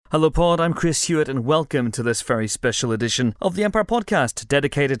Hello Pod, I'm Chris Hewitt and welcome to this very special edition of the Empire Podcast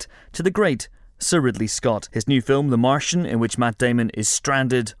dedicated to the great Sir Ridley Scott. His new film, The Martian, in which Matt Damon is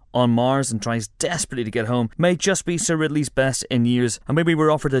stranded on Mars and tries desperately to get home, may just be Sir Ridley's best in years, and maybe we're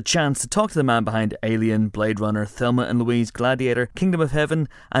offered a chance to talk to the man behind Alien, Blade Runner, Thelma and Louise, Gladiator, Kingdom of Heaven,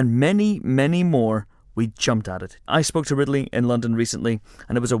 and many, many more. We jumped at it. I spoke to Ridley in London recently,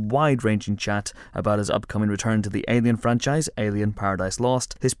 and it was a wide-ranging chat about his upcoming return to the Alien franchise, Alien Paradise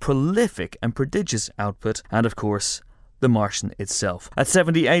Lost, his prolific and prodigious output, and of course, The Martian itself. At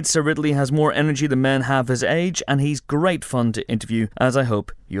 78, Sir Ridley has more energy than men have his age, and he's great fun to interview, as I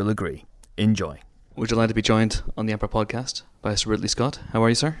hope you'll agree. Enjoy. We're delighted to be joined on the Empire Podcast by Sir Ridley Scott. How are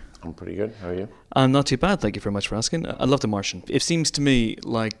you, sir? I'm pretty good. How are you? I'm not too bad, thank you very much for asking. I love The Martian. It seems to me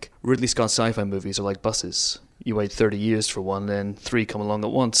like Ridley Scott's sci-fi movies are like buses. You wait 30 years for one, then 3 come along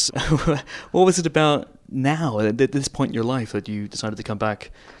at once. What was it about now, at this point in your life, that you decided to come back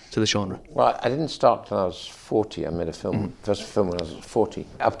to the genre? Well, I didn't start till I was 40. I made a film, first film when I was 40.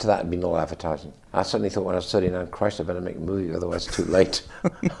 Up to that, it'd been all advertising. I suddenly thought when I was 39, Christ, I better make a movie, otherwise it's too late.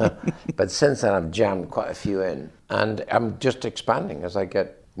 But since then, I've jammed quite a few in. And I'm just expanding. As I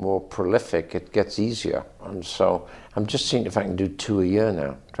get more prolific, it gets easier. And so I'm just seeing if I can do 2 a year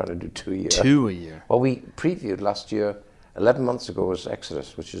now. Trying to do 2 a year. 2 a year? Well, we previewed last year. 11 months ago was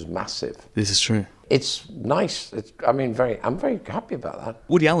Exodus, which is massive. This is true. It's nice. I'm very happy about that.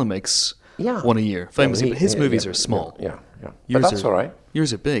 Woody Allen makes one a year, famously, but his movies are small. Yeah. But that's all right.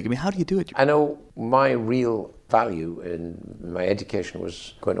 Yours are big. I mean, how do you do it? I know my real value in my education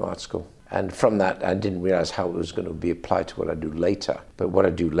was going to art school. And from that, I didn't realize how it was going to be applied to what I do later. But what I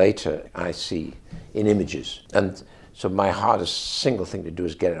do later, I see in images. And so my hardest single thing to do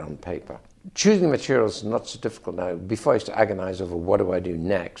is get it on paper. Choosing materials is not so difficult now. Before I used to agonize over what do I do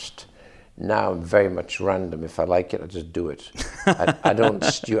next. Now I'm very much random. If I like it, I just do it. I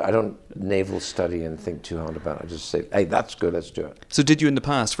don't navel study and think too hard about it. I just say, hey, that's good, let's do it. So did you in the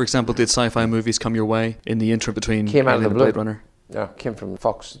past, for example, did sci-fi movies come your way in the interim between Alien and Blade Runner? Yeah, came from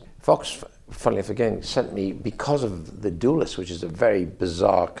Fox. Fox, funnily enough, again, sent me because of The Duelist, which is a very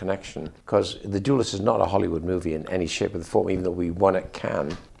bizarre connection, because The Duelist is not a Hollywood movie in any shape or form, even though we won at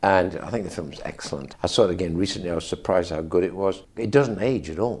Cannes. And I think the film's excellent. I saw it again recently. I was surprised how good it was. It doesn't age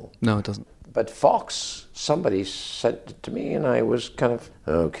at all. No, it doesn't. But Fox, somebody sent it to me, and I was kind of,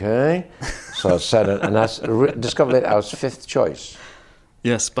 okay. So I said it, and I discovered later I was 5th choice.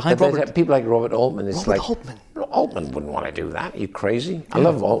 Yes, behind Robert. People like Robert Altman. It's Robert like Altman. Altman wouldn't want to do that. Are you crazy? Yeah. I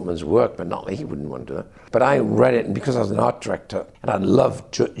love Altman's work, but not he wouldn't want to do that. But I read it, and because I was an art director, and I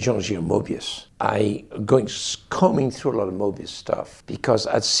loved Jean-Gilles Mobius, combing through a lot of Mobius stuff because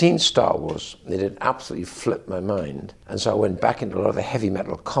I'd seen Star Wars. It had absolutely flipped my mind, and so I went back into a lot of the heavy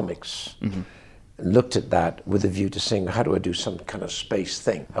metal comics. Mm-hmm. And looked at that with a view to saying, how do I do some kind of space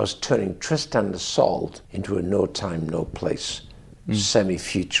thing? I was turning Tristan the Salt into a no time, no place,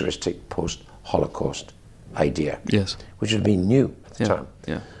 semi-futuristic post-Holocaust idea. Yes. Which would be new at the time.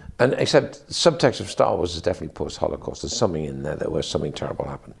 Yeah. And except the subtext of Star Wars is definitely post-Holocaust. There's something in there where something terrible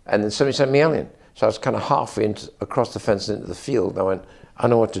happened. And then somebody sent me Alien. So I was kind of halfway across the fence into the field. And I went, I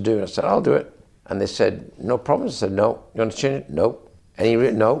know what to do. And I said, I'll do it. And they said, no problem. I said, no. You want to change it? No.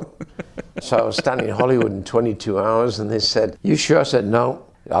 No. So I was standing in Hollywood in 22 hours, and they said, you sure? I said, no.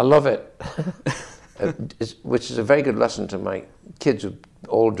 I love it. Which is a very good lesson to my kids, who are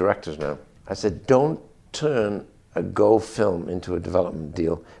all directors now. I said, don't turn a Go film into a development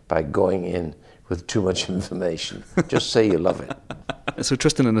deal by going in with too much information. Just say you love it. So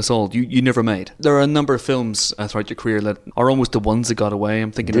Tristan and Isolde, you never made. There are a number of films throughout your career that are almost the ones that got away.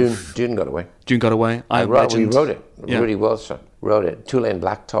 I'm thinking Dune got away. Dune got away. We wrote it. Yeah. Rudy Wilson wrote it. Tulane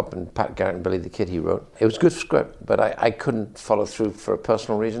Blacktop and Pat Garrett and Billy the Kid, he wrote. It was a good script, but I couldn't follow through for a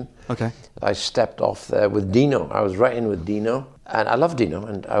personal reason. Okay. I stepped off there with Dino. I was right in with Dino. And I love Dino,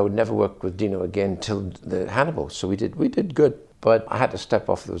 and I would never work with Dino again till the Hannibal. So we did good. But I had to step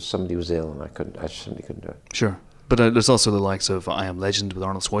off. There was somebody who was ill, and I simply couldn't do it. Sure. But there's also the likes of I Am Legend with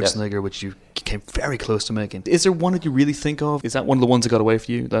Arnold Schwarzenegger, which you came very close to making. Is there one that you really think of? Is that one of the ones that got away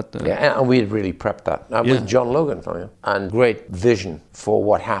for you? Yeah, and we had really prepped that. With John Logan, and great vision for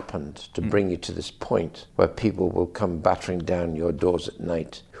what happened to bring you to this point where people will come battering down your doors at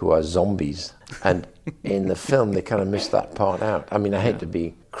night who are zombies. And in the film, they kind of missed that part out. I mean, I hate to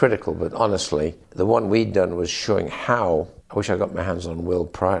be critical, but honestly, the one we'd done was showing how. I wish I got my hands on Will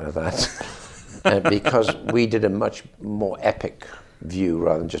prior to that. Because we did a much more epic view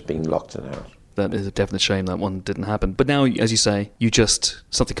rather than just being locked in a house. That is a definite shame that one didn't happen. But now, as you say,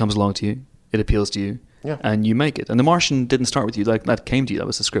 something comes along to you, it appeals to you, Yeah. and you make it. And The Martian didn't start with you, like that came to you. That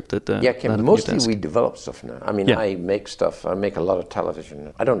was the script that mostly we develop stuff now. I mean, Yeah. I make stuff. I make a lot of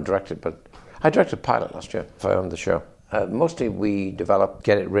television. I don't direct it, but I directed a pilot last year if I owned the show. Mostly we develop,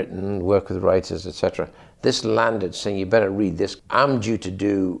 get it written, work with writers, etc. This landed saying, you better read this. I'm due to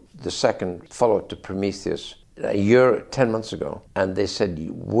do the second follow-up to Prometheus a year, 10 months ago. And they said,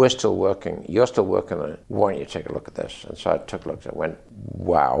 we're still working. You're still working on it. Why don't you take a look at this? And so I took a look and I went,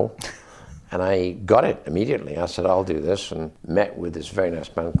 wow. And I got it immediately. I said, I'll do this, and met with this very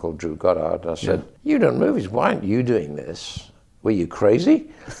nice man called Drew Goddard. And I said, you done movies. Why aren't you doing this? Were you crazy?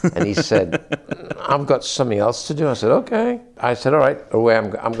 And he said, I've got something else to do. I said, okay. I said, all right, away I'm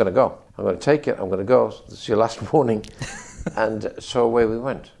going to go. I'm going to take it. I'm going to go. This is your last warning. And so away we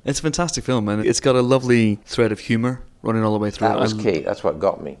went. It's a fantastic film, and it's got a lovely thread of humour running all the way through. That was key. That's what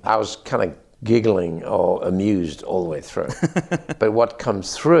got me. I was kind of giggling or amused all the way through. But what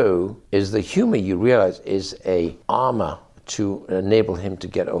comes through is the humour, you realise, is a armour to enable him to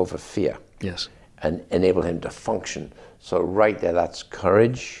get over fear. Yes. And enable him to function. So right there, that's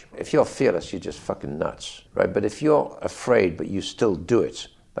courage. If you're fearless, you're just fucking nuts, right? But if you're afraid, but you still do it,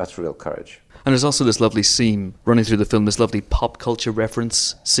 that's real courage. And there's also this lovely scene running through the film, this lovely pop culture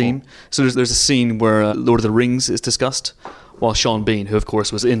reference scene. So there's a scene where Lord of the Rings is discussed, while Sean Bean, who of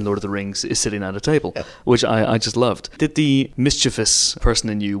course was in Lord of the Rings, is sitting at a table, which I just loved. Did the mischievous person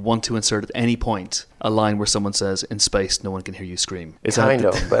in you want to insert at any point a line where someone says, in space, no one can hear you scream? Kind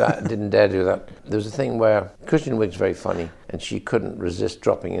of, but I didn't dare do that. There was a thing where Kristen Wiig's very funny, and she couldn't resist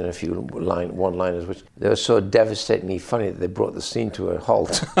dropping in a few one-liners, which they were so devastatingly funny that they brought the scene to a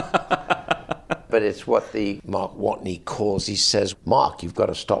halt. But it's what the Mark Watney calls, he says, Mark, you've got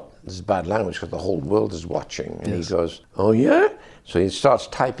to stop. This is bad language because the whole world is watching. And he goes, oh yeah? So he starts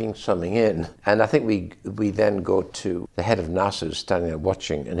typing something in. And I think we then go to the head of NASA who's standing there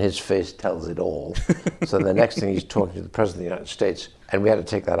watching, and his face tells it all. So the next thing he's talking to the President of the United States. And we had to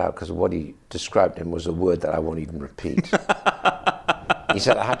take that out because what he described him was a word that I won't even repeat. He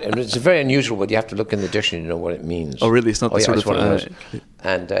said, and it's a very unusual word. You have to look in the dictionary to know what it means. Oh, really? It's not the sort of...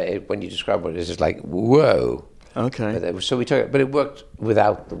 And when you describe what it is, it's like, whoa. Okay. So we took it, but it worked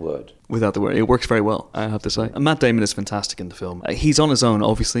without the word. Without the word. It works very well, I have to say. And Matt Damon is fantastic in the film. He's on his own,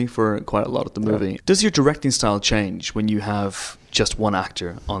 obviously, for quite a lot of the movie. Yeah. Does your directing style change when you have just one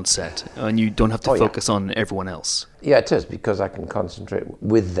actor on set and you don't have to focus on everyone else? Yeah, it is, because I can concentrate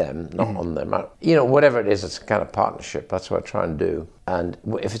with them, not on them. Whatever it is, it's a kind of partnership. That's what I try and do. And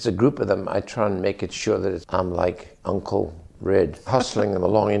if it's a group of them, I try and make it sure that I'm like Uncle Rid, hustling them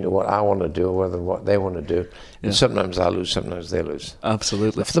along into what I want to do, or what they want to do. And sometimes I lose, sometimes they lose.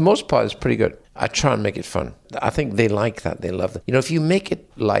 Absolutely. But for the most part, it's pretty good. I try and make it fun. I think they like that. They love that. If you make it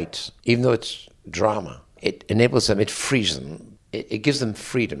light, even though it's drama, it enables them, it frees them. It gives them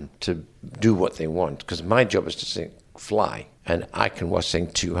freedom to do what they want. Because my job is to sing, fly. And I can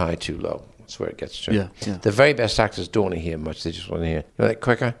sing too high, too low. That's where it gets to. Yeah. The very best actors don't want to hear much. They just want to hear, you want it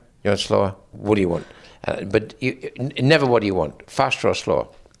quicker? You want it slower? What do you want? But never what do you want? Faster or slower?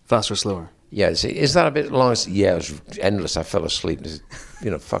 Faster or slower? Yeah. See, is that a bit long? Yeah, it was endless. I fell asleep.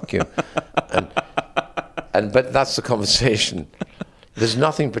 Fuck you. But that's the conversation. There's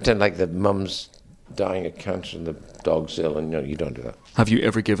nothing pretend like the mum's dying of cancer and the dog's ill, and you don't do that. Have you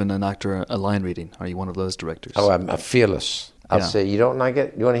ever given an actor a line reading? Are you one of those directors? Oh, I'm fearless. I'll say, you don't like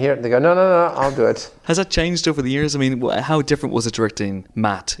it? You want to hear it? And they go, no, I'll do it. Has that changed over the years? I mean, how different was it directing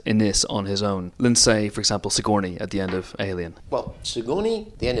Matt in this on his own? Let's say, for example, Sigourney at the end of Alien. Well,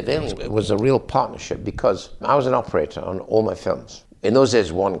 Sigourney, the end of Alien, it was a real partnership because I was an operator on all my films. In those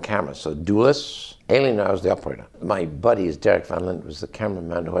days, one camera, so duelists. Alien, I was the operator. My buddy is Derek Van Lint, was the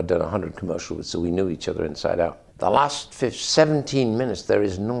cameraman who I'd done 100 commercials with, so we knew each other inside out. The last 17 minutes, there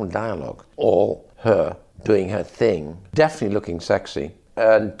is no dialogue. All her doing her thing, definitely looking sexy,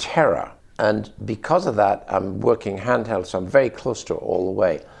 and terror. And because of that, I'm working handheld, so I'm very close to her all the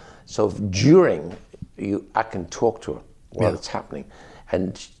way. So during, I can talk to her while it's happening.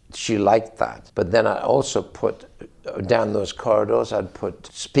 And she liked that. But then I also put, down those corridors, I'd put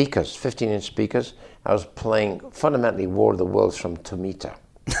speakers, 15-inch speakers. I was playing fundamentally War of the Worlds from Tomita.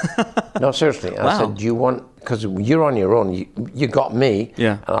 No, seriously. And I said, do you want, because you're on your own, you got me.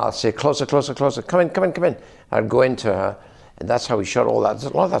 Yeah. And I'll say, closer, closer, closer. Come in. I'd go into her, and that's how we shot all that. A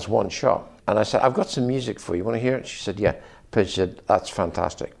lot of that's one shot. And I said, I've got some music for you. Want to hear it? She said, yeah. But she said, that's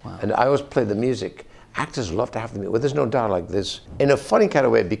fantastic. Wow. And I always play the music. Actors love to have the music. Well, there's no doubt like this. In a funny kind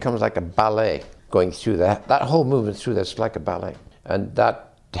of way, it becomes like a ballet going through that. That whole movement through that's like a ballet. And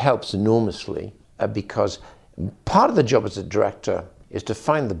that helps enormously because part of the job as a director is to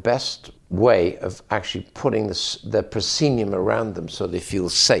find the best way of actually putting the proscenium around them so they feel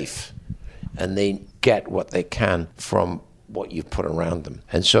safe and they get what they can from what you've put around them.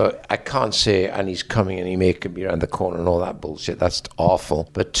 And so I can't say, and he's coming and he may be around the corner and all that bullshit. That's awful.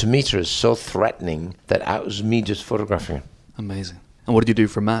 But Tomita is so threatening that it was me just photographing him. Amazing. And what did you do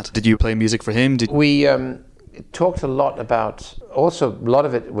for Matt? Did you play music for him? We talked a lot about, also a lot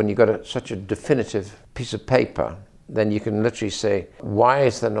of it, when you got such a definitive piece of paper, then you can literally say, why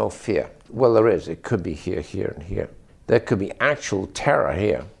is there no fear? Well, there is. It could be here, here, and here. There could be actual terror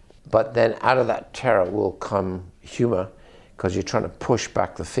here. But then out of that terror will come humor, because you're trying to push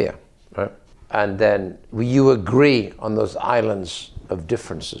back the fear, right? And then you agree on those islands of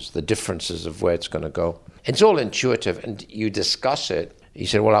differences, the differences of where it's going to go. It's all intuitive, and you discuss it. He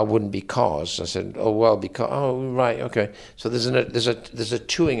said, well, I wouldn't because. I said, oh, well, because, oh, right, okay. So there's a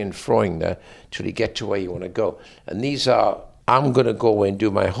toing and froing there till you get to where you want to go. And these are, I'm going to go away and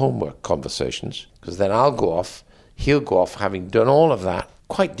do my homework conversations, because then I'll go off, he'll go off, having done all of that,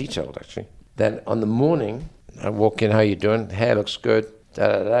 quite detailed, actually. Then on the morning, I walk in, how you doing? Hair looks good,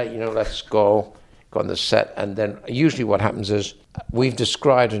 let's go on the set. And then usually what happens is, we've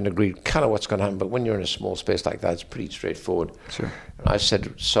described and agreed kind of what's going to happen, but when you're in a small space like that, it's pretty straightforward. Sure. And I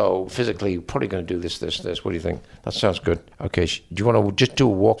said, so physically, you're probably going to do this. What do you think? That sounds good. Okay, do you want to just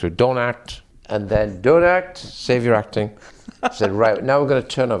do a walkthrough? Don't act, and then don't act, save your acting. I said, right, now we're going to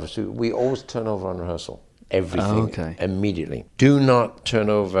turn over. So we always turn over on rehearsal, everything, immediately. Do not turn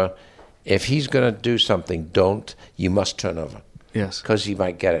over. If he's going to do something, you must turn over. Yes. Because he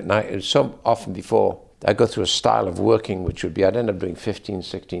might get it. Now, so often before, I go through a style of working, which would be, I'd end up doing 15,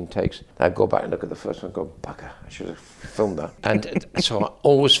 16 takes. I'd go back and look at the first one and go, bugger, I should have filmed that. And so I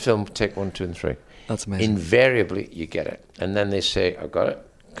always film take 1, 2, and 3. That's amazing. Invariably, you get it. And then they say, I've got it.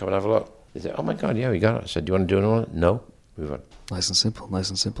 Come and have a look. They say, oh my God, yeah, we got it. I said, do you want to do another one? No. Move on. Nice and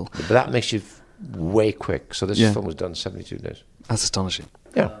simple. But that makes you way quick. So this film was done in 72 days. That's astonishing.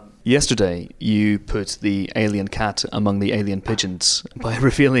 Yeah. Yesterday, you put the alien cat among the alien pigeons by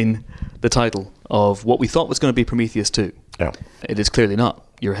revealing the title of what we thought was going to be Prometheus 2. Yeah. It is clearly not.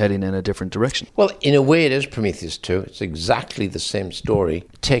 You're heading in a different direction. Well, in a way, it is Prometheus 2. It's exactly the same story,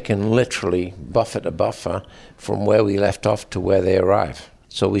 taken literally buffer to buffer from where we left off to where they arrive.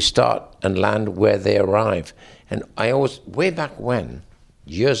 So we start and land where they arrive. And I always, way back when,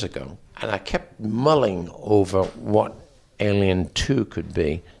 years ago, and I kept mulling over what Alien 2 could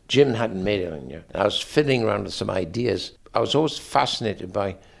be. Jim hadn't made Alien yet. I was fiddling around with some ideas. I was always fascinated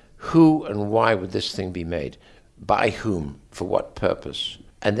by who and why would this thing be made? By whom? For what purpose?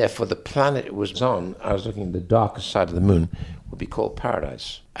 And therefore the planet it was on, I was looking at the darkest side of the moon, would be called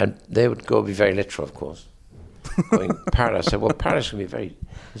Paradise. And they would be very literal, of course. Going Paradise. I said, well, Paradise can be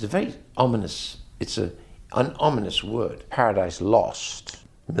it's a very ominous, an ominous word. Paradise Lost,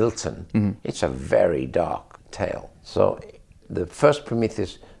 Milton. Mm-hmm. It's a very dark tale. So the first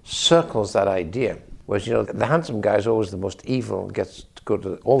Prometheus circles that idea, whereas, the handsome guy is always the most evil and gets to go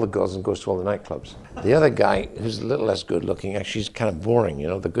to all the girls and goes to all the nightclubs. The other guy, who's a little less good looking, actually is kind of boring,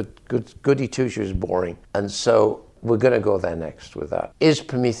 the goody two-shoes is boring. And so we're going to go there next with that. Is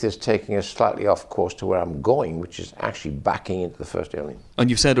Prometheus taking us slightly off course to where I'm going, which is actually backing into the first Alien? And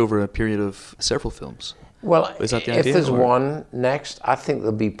you've said over a period of several films. Well, is that the idea, if there's one next, I think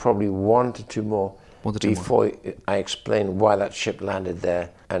there'll be probably 1 to 2 more before I explain why that ship landed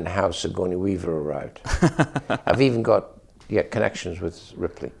there and how Sigourney Weaver arrived. I've even got connections with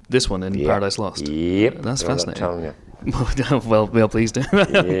Ripley. This one in Paradise Lost? Yep. That's fascinating. I'm telling you. well, please do.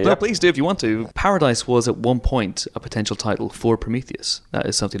 Yep. Well, please do if you want to. Paradise was at one point a potential title for Prometheus. That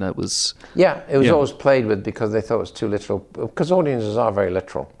is something that was... Yeah, it was always played with because they thought it was too literal. Because audiences are very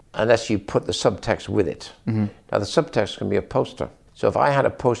literal, unless you put the subtext with it. Mm-hmm. Now, the subtext can be a poster. So if I had a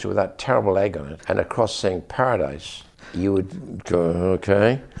poster with that terrible egg on it and a cross saying Paradise, you would go,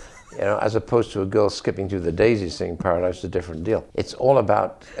 okay. As opposed to a girl skipping through the daisies saying Paradise is a different deal. It's all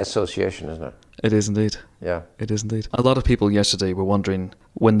about association, isn't it? It is indeed. Yeah. It is indeed. A lot of people yesterday were wondering,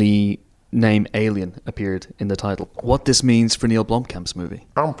 when the name Alien appeared in the title, what this means for Neil Blomkamp's movie.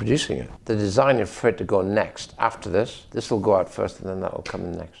 I'm producing it. The designer for it to go next after this will go out first and then that will come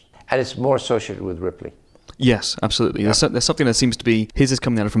in next. And it's more associated with Ripley. Yes, absolutely. Yeah. There's something that seems to be, his is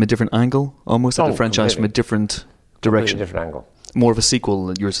coming at it from a different angle, almost like the franchise from a different direction. Different angle. More of a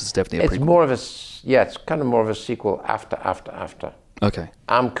sequel, yours is definitely a prequel. It's more of it's kind of more of a sequel after. Okay.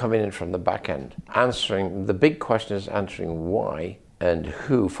 I'm coming in from the back end, the big question is answering why and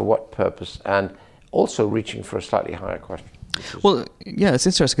who, for what purpose, and also reaching for a slightly higher question. Well, yeah, it's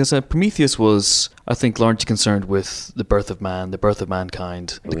interesting because Prometheus was, I think, largely concerned with the birth of man, the birth of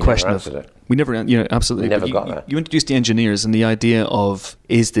mankind, the question of... We never, absolutely. We never got there. You introduced the engineers and the idea of,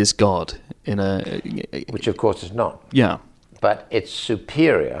 is this God? Which of course is not. Yeah. but it's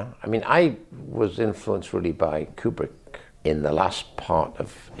superior. I mean, I was influenced really by Kubrick in the last part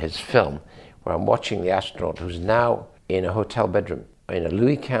of his film, where I'm watching the astronaut who's now in a hotel bedroom, in a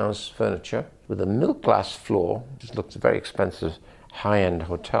Louis XV furniture, with a milk glass floor. It looks a very expensive, high-end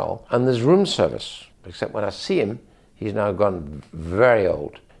hotel. And there's room service, except when I see him, he's now gone very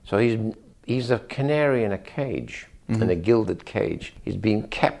old. So he's a canary in a cage, in a gilded cage. He's being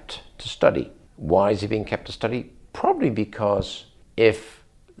kept to study. Why is he being kept to study? Probably because if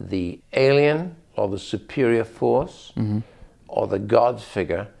the alien or the superior force or the God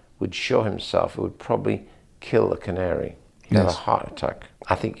figure would show himself, it would probably kill the canary. He'd have a heart attack.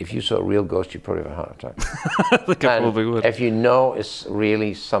 I think if you saw a real ghost, you'd probably have a heart attack. I think I probably would. If you know it's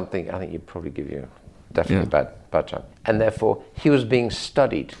really something, I think you'd probably give you definitely bad time. And therefore, he was being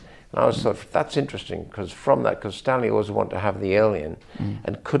studied. And I always thought, that's interesting, because Stanley always wanted to have the alien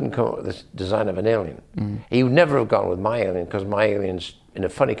and couldn't come up with this design of an alien. He would never have gone with my alien, because my alien's, in a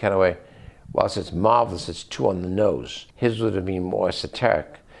funny kind of way, whilst it's marvelous, it's too on the nose. His would have been more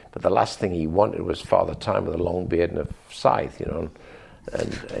esoteric. But the last thing he wanted was Father Time with a long beard and a scythe, and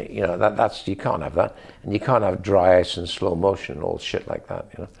that's you can't have that, and you can't have dry ice and slow motion and all shit like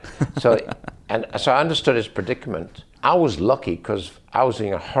that, So I understood his predicament. I was lucky because I was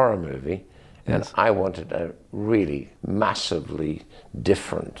doing a horror movie, and I wanted a really massively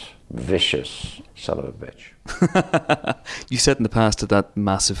different, vicious son of a bitch. You said in the past that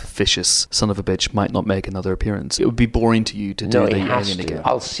massive, vicious son of a bitch might not make another appearance. It would be boring to you to do the alien again.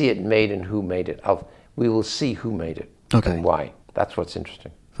 I'll see it made and who made it. We will see who made it and why. That's what's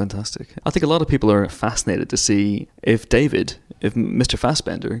interesting. Fantastic. I think a lot of people are fascinated to see if Mr.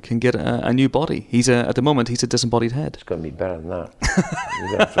 Fassbender can get a new body. At the moment, he's a disembodied head. It's going to be better than that. You're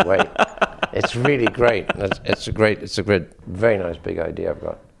going to have to wait. It's really great. It's a very nice big idea I've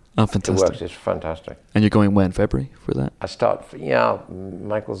got. Oh, fantastic. It works. It's fantastic. And you're going when? February for that? I start,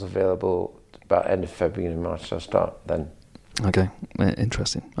 Michael's available about end of February and March, so I start then. Okay,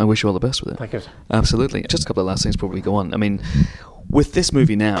 interesting. I wish you all the best with it. Thank you. Absolutely. Just a couple of last things before we go on. I mean, with this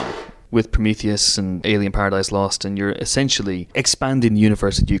movie now, with Prometheus and Alien Paradise Lost, and you're essentially expanding the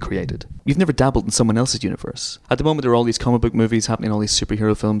universe that you created. You've never dabbled in someone else's universe. At the moment, there are all these comic book movies happening, all these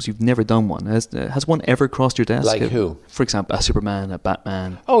superhero films. You've never done one. Has one ever crossed your desk? Like who? For example, a Superman, a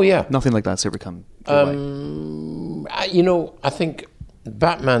Batman. Oh, yeah. Nothing like that's ever come your way. I think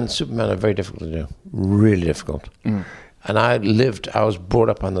Batman, Superman are very difficult to do. Really difficult. And I was brought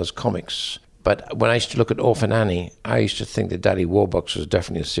up on those comics. But when I used to look at Orphan Annie, I used to think that Daddy Warbucks was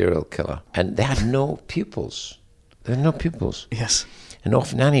definitely a serial killer. And they had no pupils. They had no pupils. Yes. And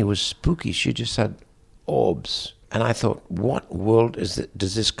Orphan Annie was spooky. She just had orbs. And I thought, what world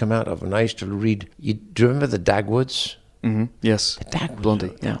does this come out of? And I used to read, do you remember the Dagwoods? Mm-hmm. Yes. The Dagwoods.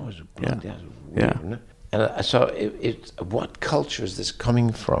 Blondie. That was Blondie. Yeah. That was weird, And so what culture is this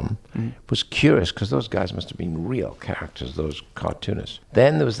coming from was curious, because those guys must have been real characters, those cartoonists.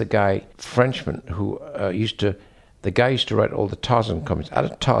 Then there was the guy, Frenchman, who used to write all the Tarzan comics out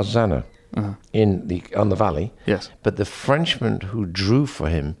of Tarzana on the Valley. Yes. But the Frenchman who drew for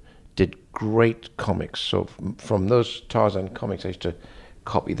him did great comics. So from those Tarzan comics, I used to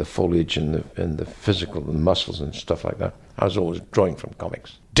copy the foliage and the physical, the muscles and stuff like that. I was always drawing from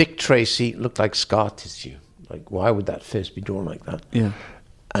comics. Dick Tracy looked like scar tissue. Like, why would that face be drawn like that? Yeah.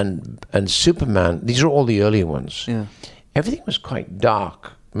 And Superman, these are all the earlier ones. Yeah. Everything was quite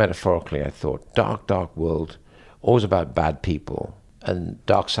dark, metaphorically, I thought. Dark, dark world, always about bad people and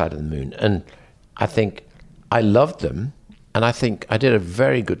dark side of the moon. And I think I loved them, and I think I did a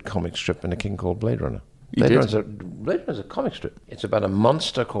very good comic strip in A King Called Blade Runner. Blade Runner's a comic strip. It's about a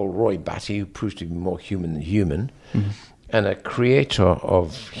monster called Roy Batty, who proves to be more human than human, and a creator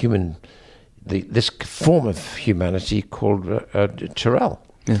of this form of humanity called Tyrell.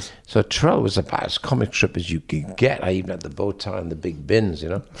 Yes. So Tyrell was about as comic strip as you could get. I even had the bow tie and the big bins,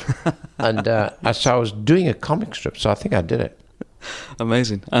 And so I was doing a comic strip, so I think I did it.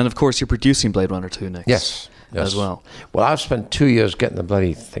 Amazing. And of course, you're producing Blade Runner 2 next. Yes. As well. Well, I've spent 2 years getting the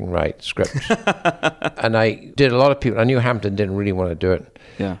bloody thing right, script. And I did a lot of people. I knew Hampton didn't really want to do it.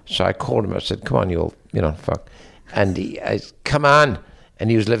 Yeah. So I called him. I said, come on, fuck. And come on. And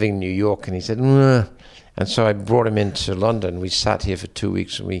he was living in New York, and he said, Ugh. And so I brought him into London. We sat here for 2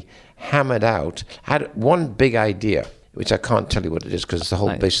 weeks, and we hammered out. I had one big idea, which I can't tell you what it is because it's the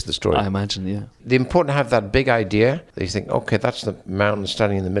whole base of the story. I imagine, yeah. The important to have that big idea that you think, okay, that's the mountain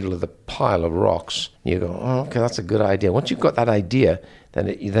standing in the middle of the pile of rocks. You go, oh, okay, that's a good idea. Once you've got that idea,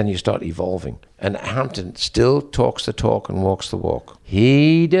 then you start evolving. And Hampton still talks the talk and walks the walk.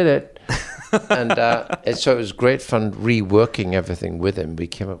 He did it. And so it was great fun reworking everything with him. We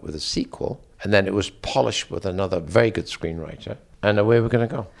came up with a sequel. And then it was polished with another very good screenwriter. And away we're going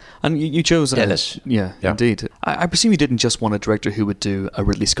to go. And you chose... Dennis. Yeah, indeed. I presume you didn't just want a director who would do a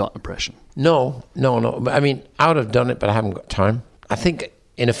Ridley Scott impression. No. I mean, I would have done it, but I haven't got time. I think,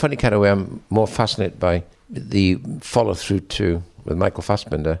 in a funny kind of way, I'm more fascinated by the follow-through too with Michael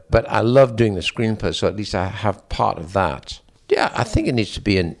Fassbender. But I love doing the screenplay, so at least I have part of that. Yeah, I think it needs to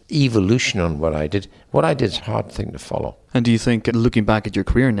be an evolution on what I did. What I did is a hard thing to follow. And do you think, looking back at your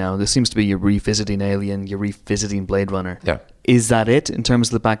career now, there seems to be you're revisiting Alien, you're revisiting Blade Runner. Yeah. Is that it in terms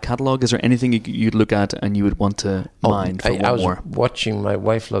of the back catalogue? Is there anything you'd look at and you would want to mind for one I was more? watching, my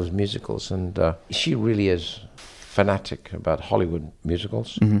wife loves musicals, and she really is fanatic about Hollywood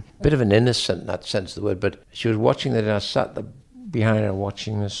musicals. Mm-hmm. Bit of an innocent in that sense of the word, but she was watching that, and I sat behind her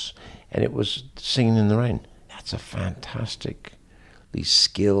watching this, and it was Singing in the Rain. That's a fantastically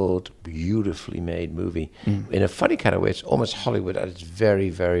skilled, beautifully made movie. In a funny kind of way, it's almost Hollywood at its very,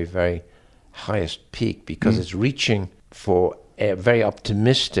 very, very highest peak, because it's reaching for a very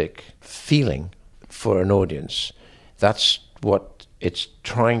optimistic feeling for an audience. That's what it's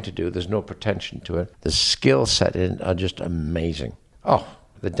trying to do. There's no pretension to it. The skill set in it are just amazing. Oh,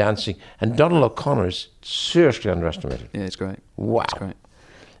 the dancing. And Donald O'Connor is seriously underestimated. Yeah, it's great. Wow. It's great.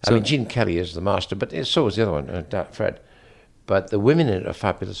 I mean, Gene Kelly is the master, but so is the other one, Fred. But the women in it are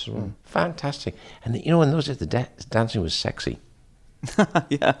fabulous as well. Fantastic. And in those days, the dancing was sexy.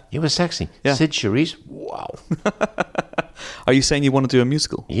 Yeah. It was sexy. Yeah. Sid Charisse, wow. Are you saying you want to do a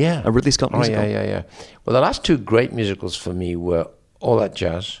musical? Yeah. A Ridley Scott musical? Oh, yeah. Well, the last two great musicals for me were All That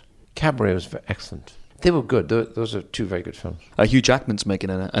Jazz. Cabaret was excellent. They were good. Those are two very good films. Hugh Jackman's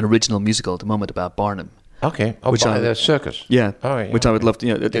making an original musical at the moment about Barnum. Okay. Which by the circus. Yeah. Oh, yeah. Which I would love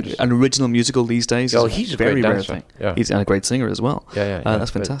to. An original musical these days. Oh, is he's a very great rare dancer. thing. Yeah. He's a great singer as well. Yeah. That's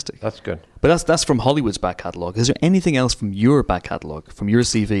fantastic. That's good. But that's from Hollywood's back catalogue. Is there anything else from your back catalogue, from your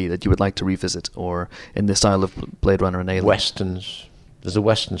CV, that you would like to revisit, or in the style of Blade Runner and Alien? Westerns. There's a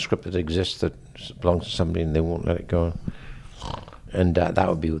Western script that exists that belongs to somebody and they won't let it go. And that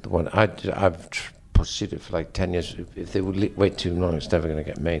would be the one. I've pursued it for like 10 years. If they would wait too long, it's never going to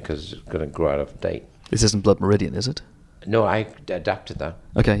get made because it's going to grow out of date. This isn't Blood Meridian, is it? No, I adapted that.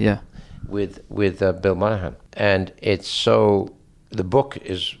 Okay, yeah. With Bill Monahan. And the book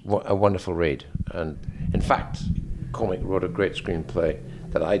is a wonderful read. And in fact, Cormac wrote a great screenplay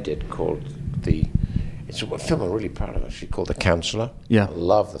that I did called it's a film I'm really proud of, actually, called The Counselor. Yeah. I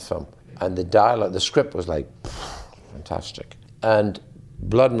love the film. And the dialogue, the script was like, fantastic. And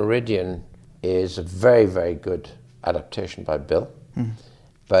Blood Meridian is a very, very good adaptation by Bill. Mm.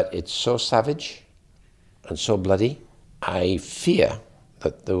 But it's so savage and so bloody, I fear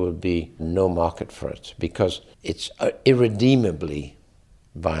that there will be no market for it because it's irredeemably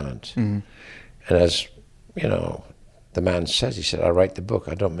violent. Mm. And as, the man says, he said, I write the book,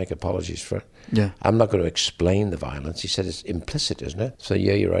 I don't make apologies for it. Yeah. I'm not going to explain the violence. He said it's implicit, isn't it? So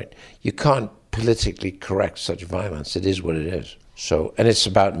yeah, you're right. You can't politically correct such violence. It is what it is. So, and it's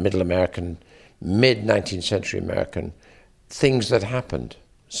about mid-19th century American things that happened.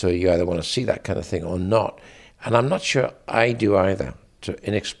 So you either want to see that kind of thing or not. And I'm not sure I do either.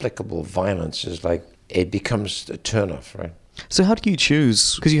 Inexplicable violence is like, it becomes a turnoff, right? So how do you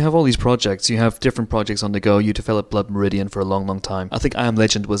choose? Because you have all these projects, you have different projects on the go. You developed Blood Meridian for a long, long time. I think I Am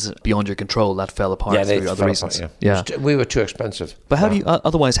Legend was beyond your control. That fell apart for other reasons. Apart, yeah. We were too expensive. But how do you?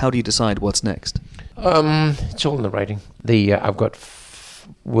 Otherwise, how do you decide what's next? It's all in the writing. I've got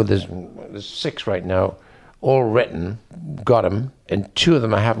there's 6 right now, all written. Got them, and 2 of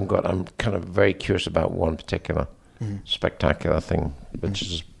them I haven't got. I'm kind of very curious about one particular spectacular thing, which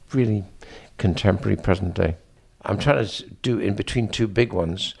is really contemporary, present day. I'm trying to do in between 2 big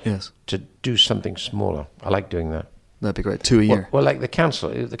ones. Yes. To do something smaller. I like doing that. That'd be great. 2 a year. Well, like the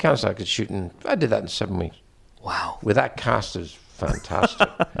council I could shoot I did that in 7 weeks. Wow. With that cast, it was fantastic.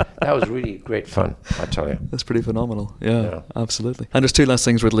 That was really great fun, I tell you. That's pretty phenomenal. Yeah, absolutely. And there's 2 last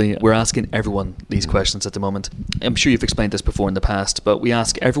things, Ridley. We're asking everyone these questions at the moment. I'm sure you've explained this before in the past, but we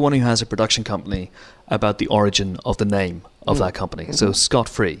ask everyone who has a production company about the origin of the name of that company. So Scott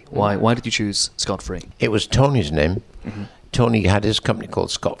Free. Why did you choose Scott Free? It was Tony's name. Mm-hmm. Tony had his company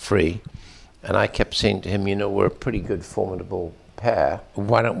called Scott Free, and I kept saying to him, we're a pretty good, formidable pair.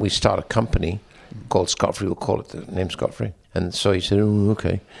 Why don't we start a company called Scott Free? We'll call it the name Scott Free. And so he said, oh,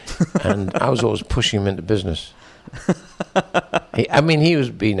 okay. And I was always pushing him into business. He was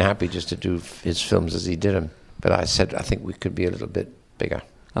being happy just to do his films as he did them. But I said, I think we could be a little bit bigger.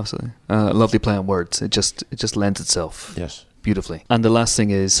 Absolutely. Lovely play on words. It just lends itself beautifully. And the last thing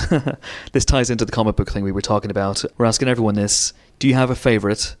is, this ties into the comic book thing we were talking about. We're asking everyone this. Do you have a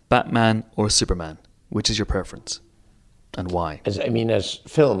favourite, Batman or Superman? Which is your preference? And why? As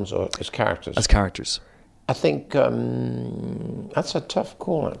films or as characters? As characters. I think that's a tough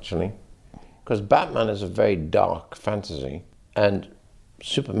call, actually. Because Batman is a very dark fantasy. And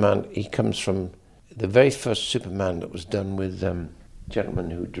Superman, he comes from the very first Superman that was done with a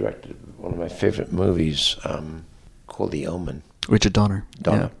gentleman who directed one of my favourite movies called The Omen. Richard Donner.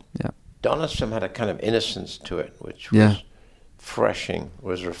 Donner. Yeah. Donner's film had a kind of innocence to it, which was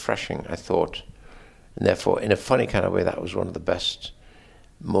refreshing, I thought. And therefore, in a funny kind of way, that was one of the best,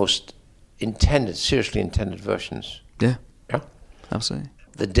 most seriously intended versions. Yeah. Yeah. Absolutely.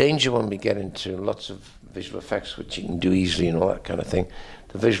 The danger when we get into lots of visual effects, which you can do easily and all that kind of thing,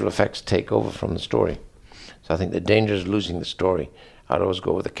 the visual effects take over from the story. So I think the danger is losing the story. I'd always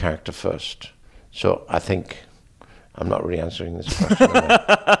go with the character first. So I think I'm not really answering this question.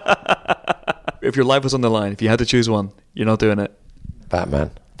 If your life was on the line, if you had to choose one, you're not doing it.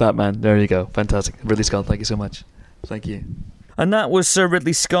 Batman. There you go. Fantastic. Ridley Scott, thank you so much. Thank you. And that was Sir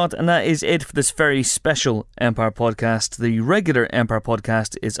Ridley Scott, and that is it for this very special Empire podcast. The regular Empire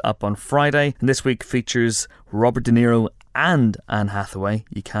podcast is up on Friday, and this week features Robert De Niro and Anne Hathaway.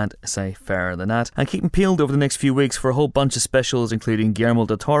 You can't say fairer than that. And keep them peeled over the next few weeks for a whole bunch of specials, including Guillermo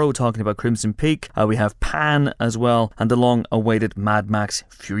del Toro talking about Crimson Peak. We have Pan as well, and the long-awaited Mad Max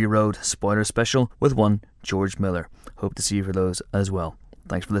Fury Road spoiler special with one George Miller. Hope to see you for those as well.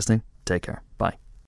 Thanks for listening. Take care. Bye.